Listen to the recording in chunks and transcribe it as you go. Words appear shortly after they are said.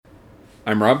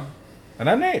I'm Rob, And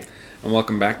I'm Nate. and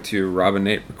welcome back to Rob and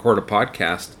Nate Record a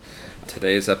Podcast.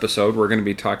 Today's episode, we're going to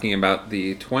be talking about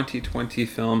the 2020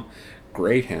 film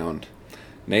Greyhound.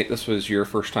 Nate, this was your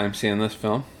first time seeing this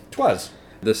film. 'Twas.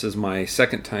 This is my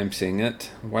second time seeing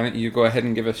it. Why don't you go ahead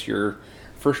and give us your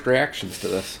first reactions to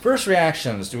this? First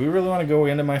reactions. Do we really want to go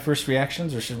into my first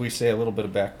reactions, or should we say a little bit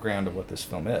of background of what this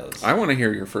film is? I want to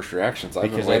hear your first reactions.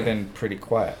 Because I've been pretty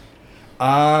quiet.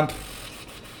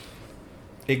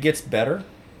 It gets better.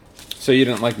 So you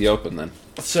didn't like the open then?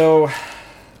 So,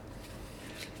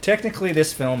 technically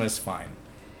this film is fine.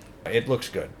 It looks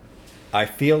good. I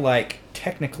feel like,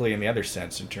 technically in the other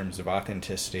sense, in terms of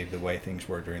authenticity, the way things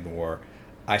were during the war,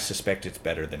 I suspect it's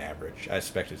better than average. I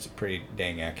suspect it's a pretty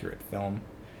dang accurate film.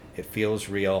 It feels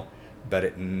real, but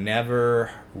it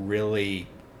never really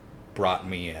brought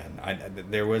me in.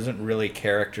 There wasn't really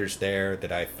characters there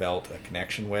that I felt a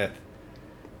connection with.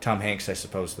 Tom Hanks, I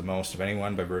suppose, the most of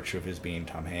anyone by virtue of his being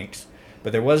Tom Hanks.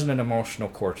 But there wasn't an emotional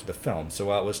core to the film. So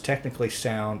while it was technically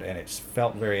sound and it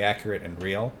felt very accurate and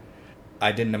real,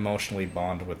 I didn't emotionally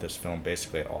bond with this film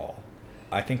basically at all.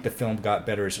 I think the film got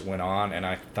better as it went on, and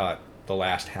I thought the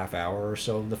last half hour or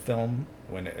so of the film,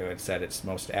 when it's at its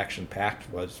most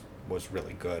action-packed, was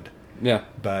really good. Yeah.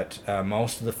 But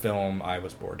most of the film, I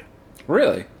was bored.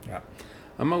 Really? Yeah.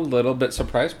 I'm a little bit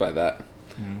surprised by that.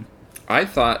 Mm. I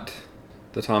thought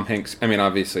the Tom Hanks... I mean,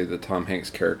 obviously the Tom Hanks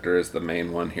character is the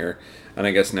main one here. And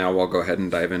I guess now we'll go ahead and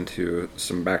dive into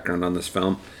some background on this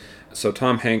film. So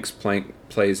Tom Hanks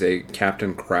plays a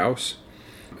Captain Krause,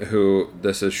 who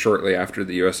this is shortly after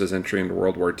the U.S.'s entry into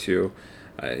World War II.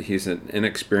 He's an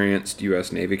inexperienced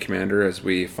U.S. Navy commander. As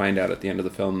we find out at the end of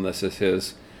the film, this is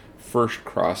his first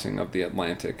crossing of the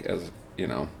Atlantic as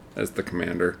the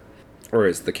commander, or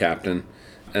as the captain.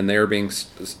 And they are being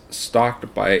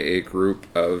stalked by a group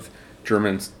of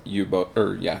German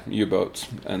U-boats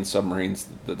and submarines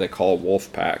that they call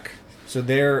Wolf Pack. So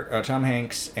there, Tom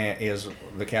Hanks is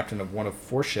the captain of one of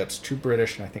 4 ships, 2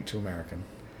 British and I think 2 American,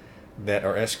 that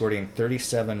are escorting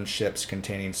 37 ships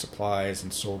containing supplies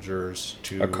and soldiers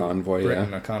to A convoy,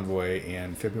 Britain, yeah. a convoy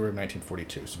in February of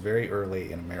 1942. So very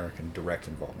early in American direct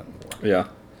involvement in the war. Yeah.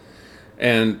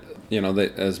 And,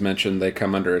 as mentioned, they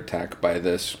come under attack by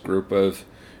this group of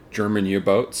German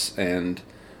U-boats, and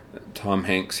Tom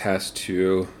Hanks has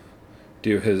to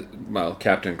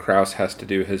Captain Krause has to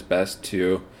do his best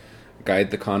to guide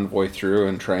the convoy through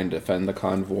and try and defend the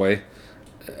convoy,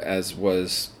 as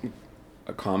was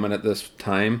common at this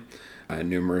time.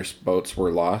 Numerous boats were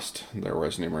lost. There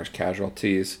was numerous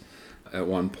casualties. At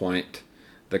one point,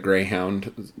 the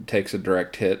Greyhound takes a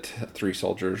direct hit. 3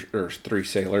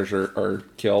 sailors are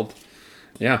killed.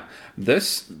 Yeah,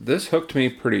 this hooked me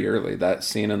pretty early. That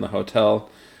scene in the hotel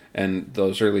and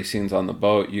those early scenes on the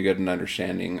boat, you get an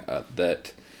understanding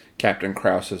that Captain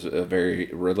Krause is a very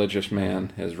religious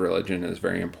man. His religion is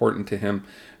very important to him,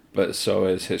 but so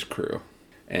is his crew.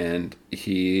 And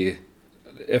he,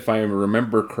 if I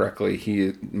remember correctly,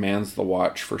 he mans the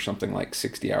watch for something like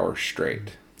 60 hours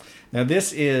straight. Now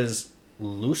this is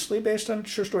loosely based on a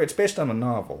true story. It's based on a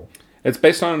novel. It's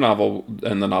based on a novel,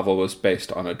 and the novel was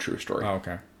based on a true story. Oh,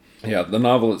 okay. Yeah, the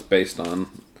novel is based on...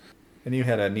 And you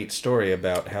had a neat story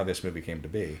about how this movie came to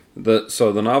be.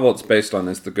 So the novel it's based on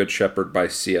is The Good Shepherd by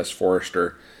C.S.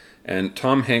 Forester. And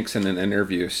Tom Hanks in an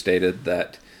interview stated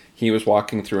that he was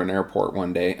walking through an airport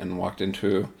one day and walked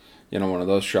into, one of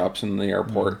those shops in the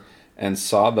airport and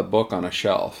saw the book on a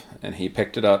shelf. And he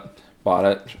picked it up, bought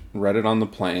it, read it on the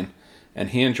plane,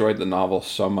 and he enjoyed the novel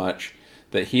so much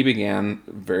that he began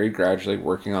very gradually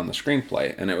working on the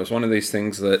screenplay. And it was one of these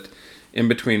things that in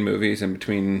between movies, in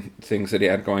between things that he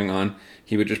had going on,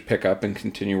 he would just pick up and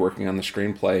continue working on the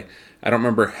screenplay. I don't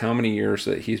remember how many years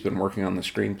that he's been working on the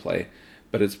screenplay,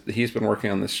 but he's been working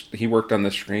on this. He worked on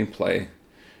this screenplay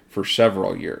for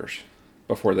several years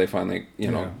before they finally,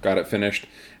 got it finished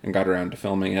and got around to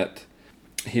filming it.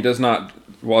 He does not,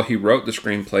 while he wrote the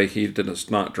screenplay, he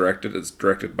does not direct it. It's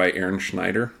directed by Aaron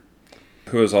Schneider,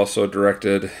 who has also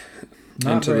directed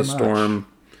Into the Storm,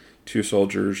 2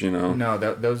 Soldiers, No,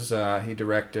 those he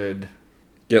directed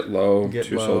Get Low, Get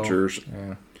 2 Low, Soldiers.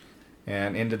 Yeah.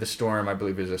 And Into the Storm, I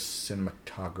believe, is a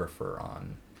cinematographer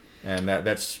on. And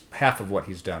that's half of what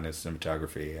he's done is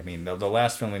cinematography. I mean, the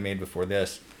last film he made before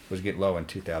this was Get Low in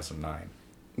 2009.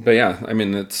 But yeah, I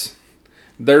mean,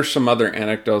 there's some other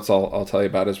anecdotes I'll tell you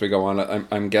about as we go on.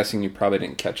 I'm guessing you probably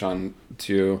didn't catch on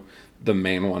to the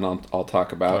main one I'll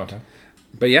talk about. Okay.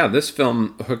 But yeah, this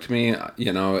film hooked me.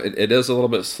 It is a little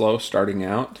bit slow starting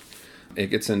out. It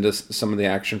gets into some of the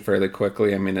action fairly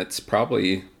quickly. I mean, it's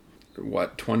probably,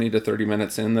 20 to 30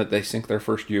 minutes in that they sink their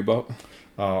first U-boat?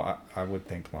 Oh, I would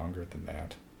think longer than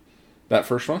that. That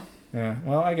first one? Yeah.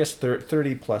 Well, I guess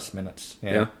 30 plus minutes.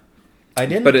 Yeah. I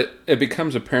didn't. But it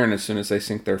becomes apparent as soon as they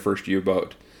sink their first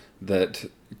U-boat that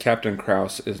Captain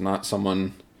Krause is not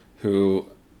someone who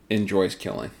enjoys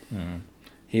killing.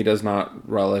 He does not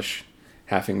relish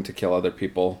having to kill other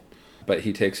people, but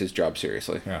he takes his job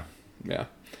seriously. Yeah. Yeah.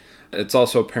 It's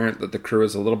also apparent that the crew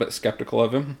is a little bit skeptical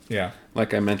of him. Yeah.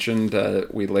 Like I mentioned,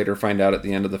 we later find out at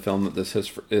the end of the film that this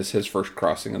is his first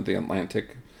crossing of the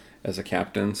Atlantic as a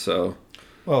captain. So,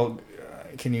 Well,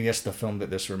 can you guess the film that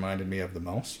this reminded me of the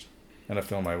most? And a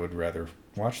film I would rather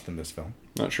watch than this film.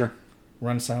 not sure.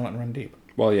 Run Silent, Run Deep.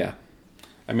 Well, yeah.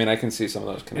 I mean, I can see some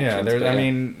of those connections. Yeah, there's. but I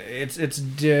mean, it's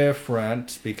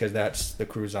different because that's the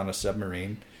crew's on a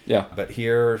submarine. yeah. But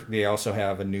here they also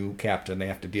have a new captain. They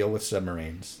have to deal with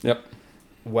submarines. Yep.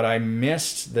 What I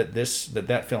missed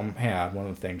that film had, one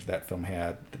of the things that film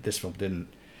had that this film didn't,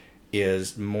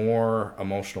 is more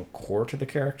emotional core to the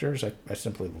characters. I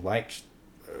simply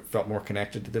felt more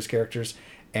connected to those characters.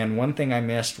 And one thing I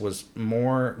missed was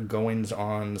more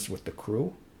goings-ons with the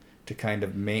crew to kind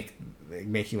of make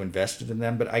you invested in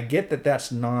them. But I get that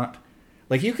that's not...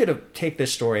 Like, you could have take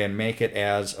this story and make it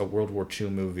as a World War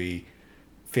II movie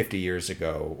 50 years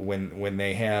ago when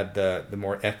they had the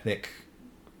more ethnic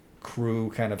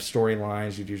crew kind of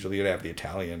storylines. You'd have the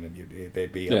Italian and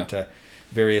they'd be up to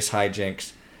various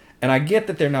hijinks. And I get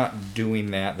that they're not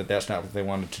doing that's not what they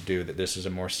wanted to do, that this is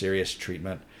a more serious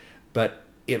treatment. But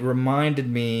it reminded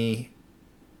me,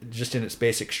 just in its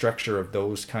basic structure, of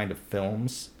those kind of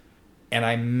films. And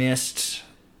I missed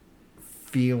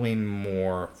feeling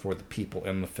more for the people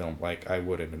in the film like I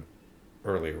would in an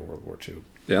earlier World War II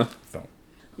film.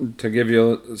 To give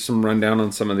you some rundown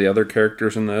on some of the other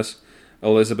characters in this,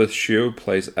 Elizabeth Shue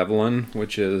plays Evelyn,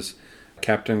 which is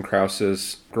Captain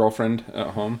Krause's girlfriend at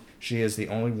home. She is the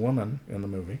only woman in the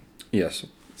movie. Yes.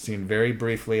 Seen very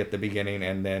briefly at the beginning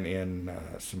and then in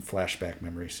some flashback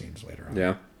memory scenes later on.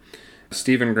 Yeah.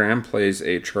 Stephen Graham plays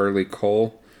a Charlie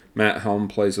Cole. Matt Helm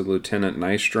plays a Lieutenant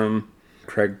Nystrom.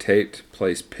 Craig Tate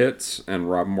plays Pitts.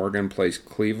 And Rob Morgan plays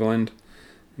Cleveland.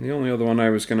 And the only other one I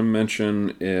was going to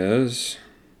mention is...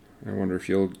 I wonder if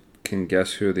you can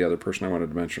guess who the other person I wanted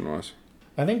to mention was.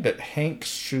 I think that Hanks,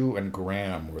 Shue, and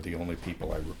Graham were the only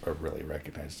people I really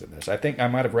recognized in this. I think I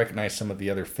might have recognized some of the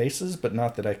other faces, but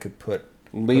not that I could put...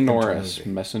 Lee Norris,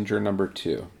 Messenger number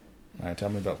 2. All right, tell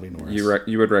me about Lee Norris.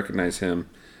 You would recognize him.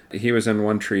 He was in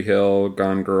One Tree Hill,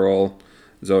 Gone Girl,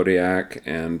 Zodiac,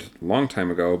 and long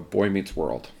time ago, Boy Meets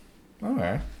World. All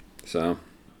right. So,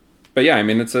 but yeah, I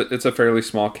mean, it's a fairly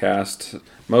small cast.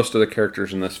 Most of the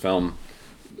characters in this film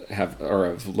are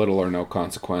of little or no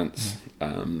consequence.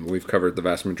 We've covered the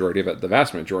vast majority of it. The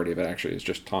vast majority of it actually is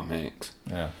just Tom Hanks.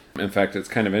 Yeah. In fact, it's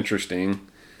kind of interesting.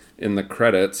 In the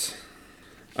credits,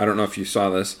 I don't know if you saw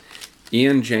this,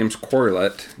 Ian James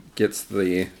Corlett gets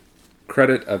the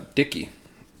credit of Dickie.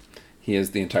 He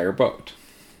is the entire boat.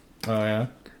 Oh, yeah?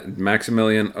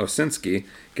 Maximilian Osinski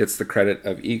gets the credit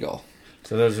of Eagle.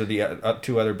 So those are the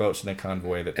two other boats in the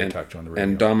convoy that they talked to on the radio.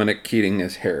 And Dominic Keating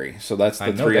is Harry. So that's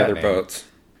the three other boats.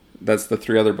 That's the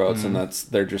three other boats, and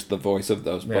they're just the voice of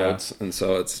those boats. And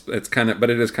so it's kind of, but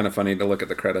it is kind of funny to look at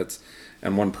the credits,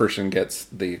 and one person gets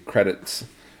the credits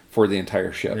for the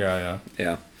entire ship.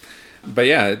 Yeah. But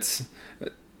yeah, it's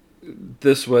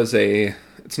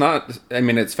not, I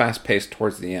mean, it's fast paced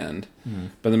towards the end,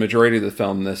 but the majority of the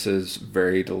film, this is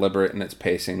very deliberate in its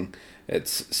pacing.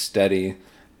 It's steady.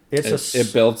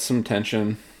 It builds some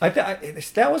tension.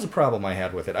 That was a problem I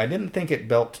had with it. I didn't think it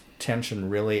built tension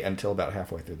really until about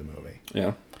halfway through the movie.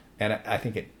 Yeah. And I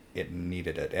think it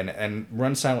needed it. And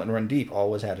Run Silent and Run Deep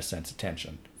always had a sense of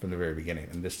tension from the very beginning,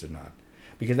 and this did not.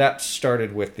 Because that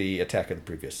started with the attack of the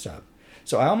previous sub.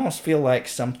 So I almost feel like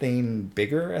something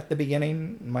bigger at the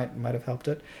beginning might have helped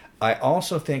it. I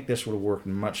also think this would have worked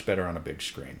much better on a big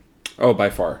screen. Oh, by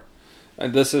far.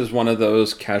 This is one of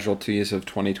those casualties of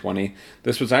 2020.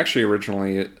 This was actually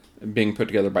originally being put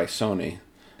together by Sony.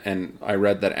 And I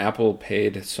read that Apple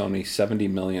paid Sony $70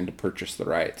 million to purchase the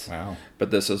rights. Wow.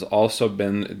 But this has also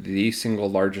been the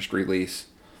single largest release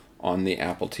on the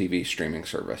Apple TV streaming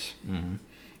service. Mm-hmm.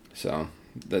 So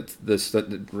that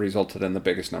resulted in the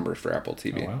biggest numbers for Apple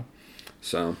TV. Oh, wow.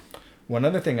 So one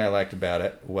other thing I liked about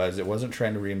it was it wasn't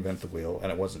trying to reinvent the wheel,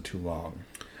 and it wasn't too long.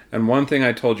 And one thing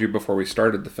I told you before we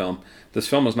started the film, this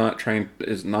film is not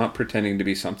pretending to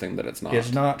be something that it's not.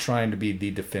 It's not trying to be the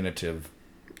definitive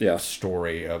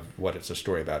story of what it's a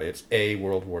story about. It's a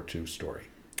World War II story.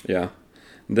 Yeah.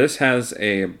 This has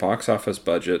a box office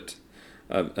budget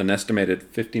of an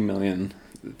estimated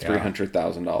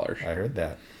 $50,300,000. I heard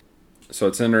that. So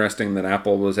it's interesting that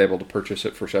Apple was able to purchase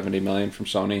it for $70 million from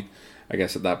Sony. I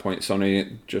guess at that point,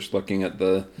 Sony, just looking at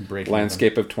the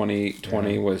landscape of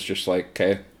 2020, was just like,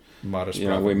 okay, modest.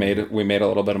 We made a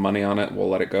little bit of money on it. We'll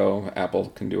let it go. Apple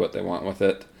can do what they want with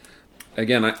it.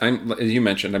 Again, I'm as you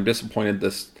mentioned, I'm disappointed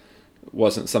this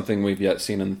wasn't something we've yet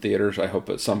seen in the theaters. I hope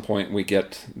at some point we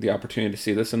get the opportunity to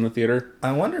see this in the theater.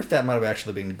 I wonder if that might have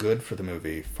actually been good for the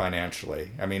movie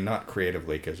financially. I mean, not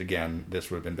creatively, because again, this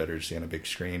would have been better to see on a big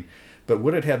screen. But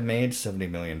would it have made $70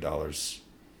 million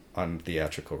on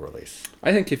theatrical release?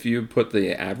 I think if you put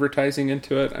the advertising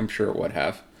into it, I'm sure it would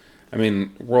have. I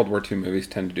mean, World War II movies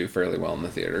tend to do fairly well in the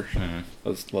theaters.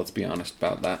 Mm-hmm. Let's be honest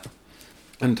about that.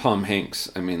 And Tom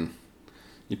Hanks, I mean,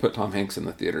 you put Tom Hanks in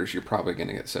the theaters, you're probably going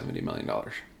to get $70 million.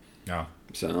 Yeah.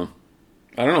 So,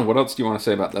 I don't know. What else do you want to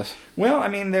say about this? Well, I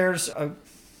mean, there's a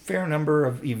fair number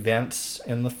of events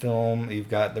in the film. You've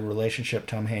got the relationship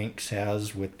Tom Hanks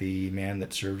has with the man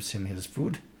that serves him his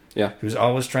food. Yeah. Who's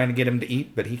always trying to get him to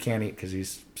eat, but he can't eat because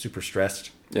he's super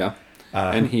stressed. Yeah.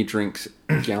 And he drinks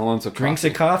gallons of coffee. Drinks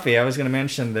of coffee. I was going to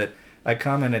mention that I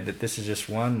commented that this is just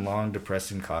one long,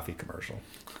 depressing coffee commercial.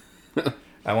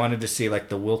 I wanted to see like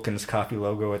the Wilkins coffee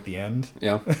logo at the end.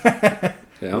 Yeah.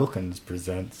 Yeah. Wilkins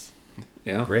presents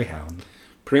Greyhound.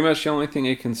 Pretty much the only thing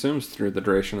he consumes through the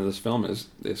duration of this film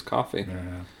is coffee.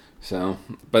 Yeah. So,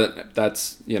 but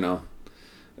that's,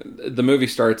 the movie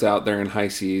starts out, they're in high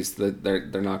seas,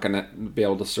 they're not going to be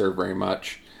able to serve very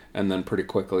much, and then pretty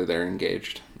quickly they're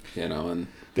engaged, and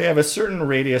they have a certain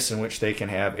radius in which they can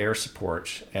have air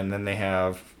support, and then they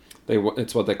have...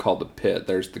 It's what they call the pit.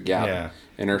 There's the gap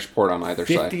in air support on either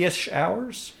side. 50-ish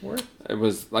hours worth?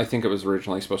 I think it was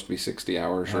originally supposed to be 60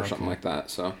 hours or something like that.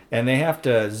 So. And they have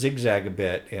to zigzag a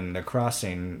bit in the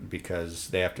crossing because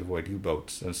they have to avoid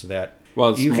U-boats. And so that... Well,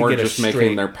 it's more just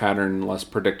making their pattern less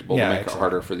predictable to make it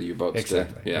harder for the U-boats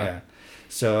exactly. to... Yeah.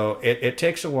 So it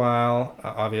takes a while.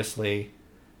 Obviously,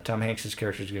 Tom Hanks'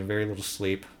 character is getting very little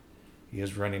sleep. He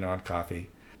is running on coffee.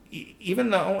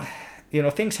 Even though...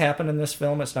 things happen in this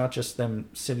film. It's not just them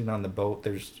sitting on the boat.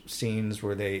 There's scenes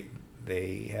where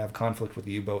they have conflict with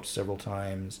the U-boats several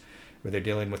times, where they're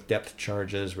dealing with depth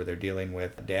charges, where they're dealing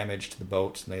with damage to the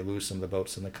boats, and they lose some of the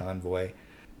boats in the convoy.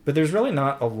 But there's really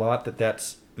not a lot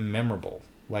that's memorable.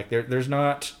 Like, there's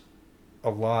not a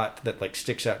lot that, like,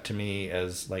 sticks out to me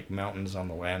as, like, mountains on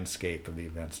the landscape of the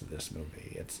events of this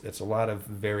movie. It's a lot of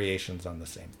variations on the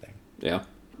same thing. Yeah.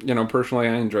 Personally,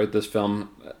 I enjoyed this film.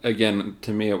 Again,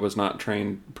 to me, it was not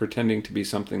pretending to be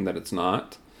something that it's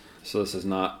not. So this is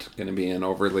not going to be an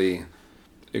overly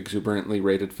exuberantly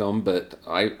rated film, but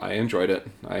I enjoyed it.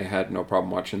 I had no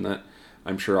problem watching that.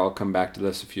 I'm sure I'll come back to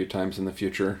this a few times in the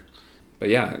future. But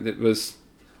yeah,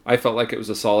 I felt like it was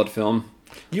a solid film.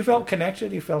 You felt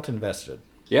connected? You felt invested?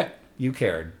 Yeah. You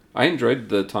cared? I enjoyed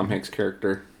the Tom Hanks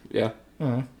character. Yeah.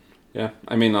 Mm-hmm. Yeah.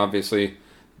 I mean, obviously...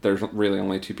 There's really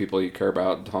only two people you care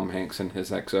about, Tom Hanks and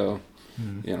his XO,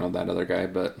 that other guy.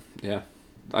 But, yeah,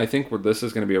 I think this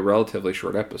is going to be a relatively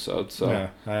short episode, so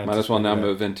might as well now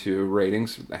move into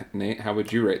ratings. Nate, how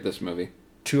would you rate this movie?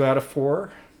 2 out of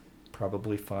 4,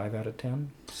 probably 5 out of 10,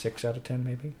 6 out of 10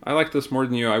 maybe. I like this more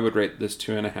than you. I would rate this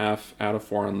 2.5 out of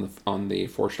 4 on the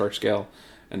 4-star scale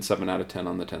and 7 out of 10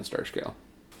 on the 10-star scale.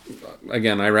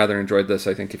 Again, I rather enjoyed this.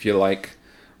 I think if you like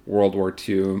World War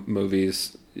II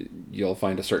movies, you'll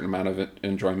find a certain amount of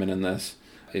enjoyment in this.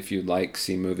 If you like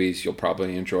sea movies, you'll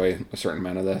probably enjoy a certain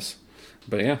amount of this.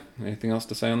 But yeah, anything else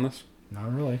to say on this?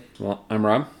 Not really. Well, I'm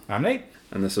Rob. I'm Nate.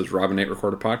 And this is Rob and Nate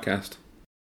Record a Podcast.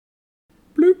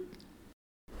 Bloop.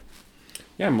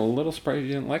 Yeah, I'm a little surprised you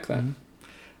didn't like that. Mm-hmm.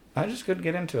 I just couldn't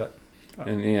get into it.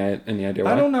 Any idea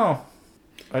why? I don't know.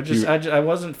 I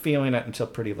wasn't feeling it until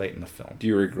pretty late in the film. Do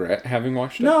you regret having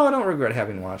watched it? No, I don't regret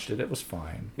having watched it. It was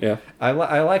fine. Yeah. I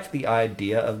liked the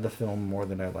idea of the film more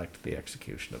than I liked the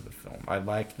execution of the film. I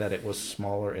liked that it was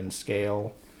smaller in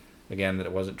scale. Again, that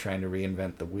it wasn't trying to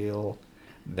reinvent the wheel.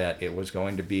 That it was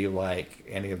going to be like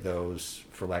any of those,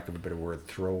 for lack of a better word,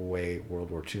 throwaway World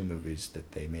War II movies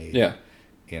that they made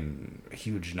in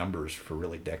huge numbers for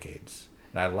really decades.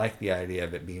 And I liked the idea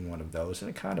of it being one of those, and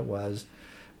it kind of was.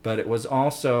 But it was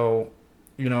also,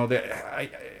 I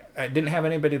didn't have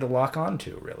anybody to lock on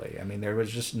to, really. I mean, there was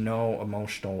just no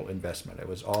emotional investment. It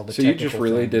was all the technical So you just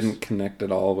really things. didn't connect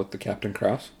at all with the Captain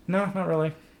Krause? No, not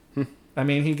really. I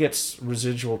mean, he gets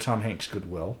residual Tom Hanks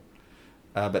goodwill.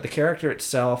 But the character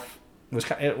itself was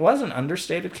an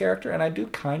understated character, and I do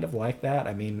kind of like that.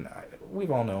 I mean, we've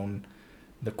all known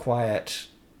the quiet,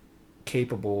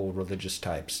 capable religious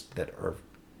types that are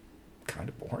kind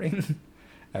of boring.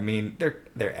 I mean,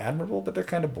 they're admirable, but they're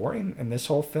kind of boring. And this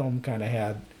whole film kind of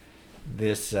had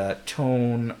this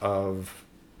tone of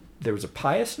there was a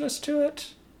piousness to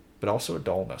it, but also a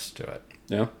dullness to it.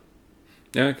 Yeah.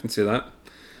 Yeah, I can see that.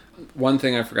 One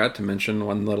thing I forgot to mention,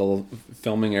 one little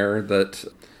filming error that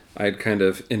I'd kind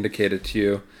of indicated to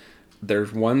you.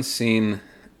 There's one scene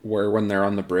where when they're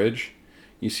on the bridge,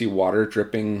 you see water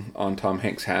dripping on Tom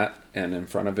Hanks' hat and in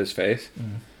front of his face.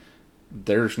 Mm.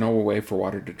 There's no way for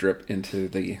water to drip into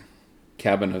the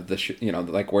cabin of the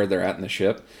like where they're at in the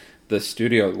ship. The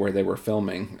studio where they were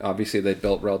filming, obviously they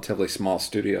built relatively small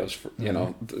studios for,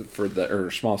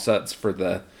 or small sets for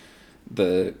the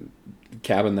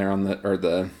cabin there on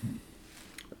the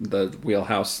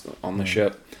wheelhouse on the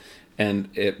ship, and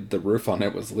the roof on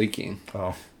it was leaking.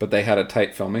 Oh. But they had a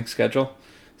tight filming schedule,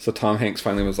 so Tom Hanks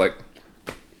finally was like,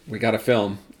 we got to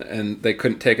film, and they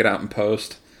couldn't take it out in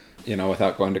post,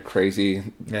 without going to crazy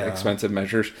expensive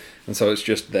measures, and so it's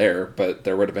just there, but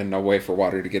there would have been no way for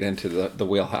water to get into the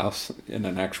wheelhouse in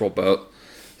an actual boat.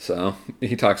 So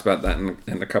he talks about that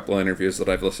in a couple of interviews that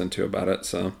I've listened to about it.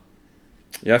 So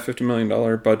yeah, $50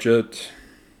 million budget.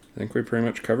 I think we pretty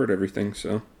much covered everything.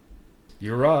 So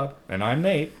you're Rob and I'm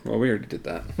Nate. Well, we already did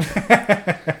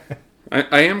that.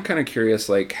 I am kind of curious,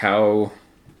 like, how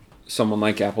someone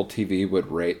like Apple TV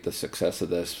would rate the success of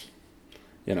this.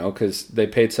 Because they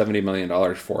paid $70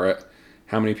 million for it.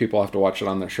 How many people have to watch it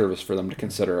on their service for them to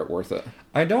consider it worth it?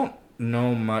 I don't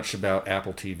know much about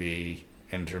Apple TV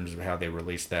in terms of how they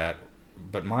release that,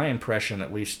 but my impression,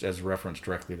 at least as referenced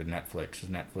directly to Netflix, is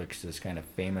Netflix is kind of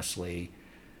famously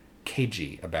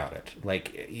cagey about it.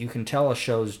 Like, you can tell a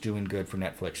show's doing good for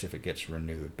Netflix if it gets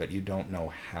renewed, but you don't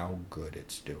know how good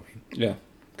it's doing. Yeah,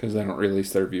 because they don't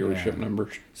release their viewership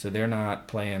numbers. So they're not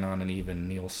playing on an even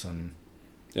Nielsen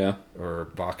or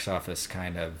box office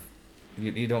kind of...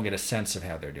 You don't get a sense of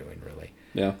how they're doing, really.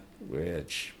 Yeah.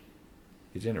 Which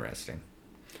is interesting.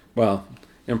 Well,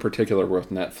 in particular with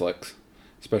Netflix,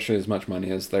 especially as much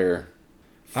money as they're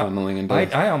funneling into...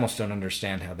 I almost don't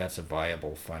understand how that's a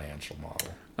viable financial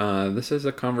model. This is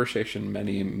a conversation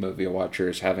many movie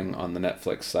watchers having on the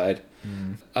Netflix side.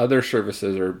 Mm. Other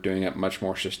services are doing it much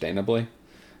more sustainably,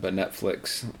 but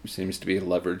Netflix seems to be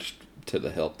leveraged to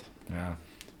the hilt. Yeah.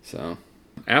 So,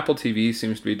 Apple TV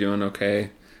seems to be doing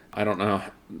okay. I don't know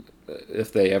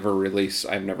if they ever release...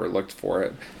 I've never looked for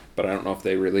it, but I don't know if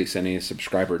they release any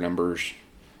subscriber numbers,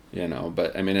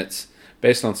 But, I mean, it's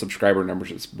based on subscriber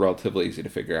numbers. It's relatively easy to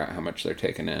figure out how much they're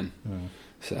taking in. Mm.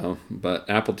 So, but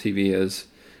Apple TV has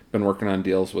been working on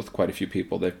deals with quite a few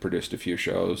people. They've produced a few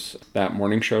shows. That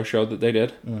morning show that they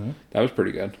did, that was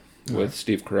pretty good. Mm-hmm. With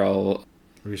Steve Carell,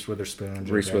 Reese Witherspoon,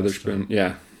 Jennifer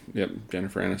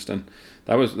Aniston.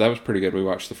 That was pretty good. We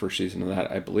watched the first season of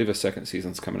that. I believe a second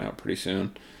season's coming out pretty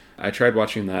soon. I tried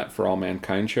watching that For All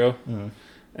Mankind show,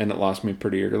 and it lost me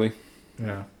pretty early.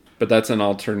 Yeah, but that's an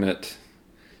alternate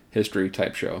history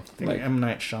type show. I think M.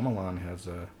 Night Shyamalan has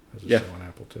a show on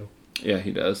Apple too. Yeah,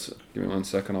 he does. Give me 1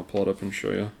 second. I'll pull it up and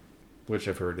show you. Which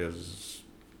I've heard is...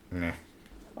 Meh.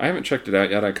 I haven't checked it out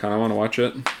yet. I kind of want to watch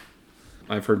it.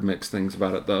 I've heard mixed things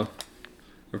about it, though.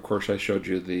 Of course, I showed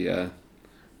you the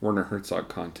Werner Herzog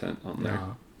content on there.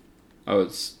 Oh,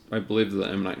 I believe the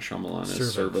M. Night Shyamalan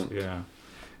is Servant. Yeah.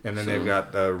 And then they've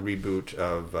got the reboot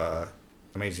of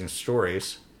Amazing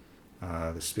Stories,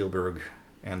 the Spielberg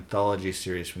anthology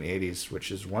series from the 80s,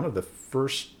 which is one of the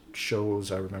first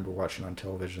shows I remember watching on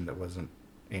television that wasn't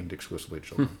aimed exclusively at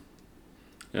children.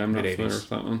 Yeah, I'm not familiar with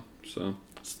that one. So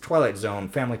it's Twilight Zone,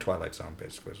 family Twilight Zone,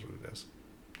 basically, is what it is.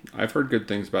 I've heard good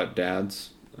things about Dads,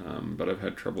 but I've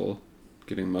had trouble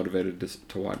getting motivated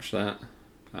to watch that.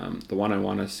 The one I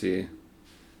want to see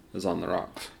is On the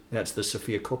Rocks. That's the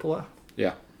Sofia Coppola?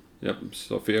 Yeah. Yep.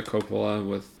 Sofia Coppola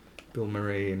with Bill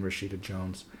Murray and Rashida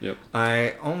Jones. Yep.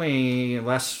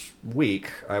 Last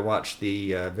week, I watched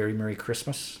the Very Merry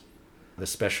Christmas, the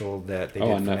special that they did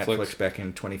on for Netflix back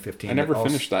in 2015. I never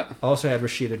finished that. Also had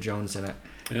Rashida Jones in it.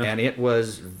 Yeah. And it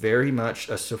was very much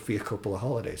a Sofia Coppola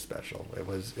holiday special. It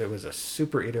was a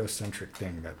super idiocentric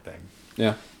thing, that thing.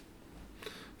 Yeah.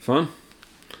 Fun.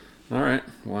 All right.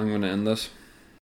 Well, I'm going to end this.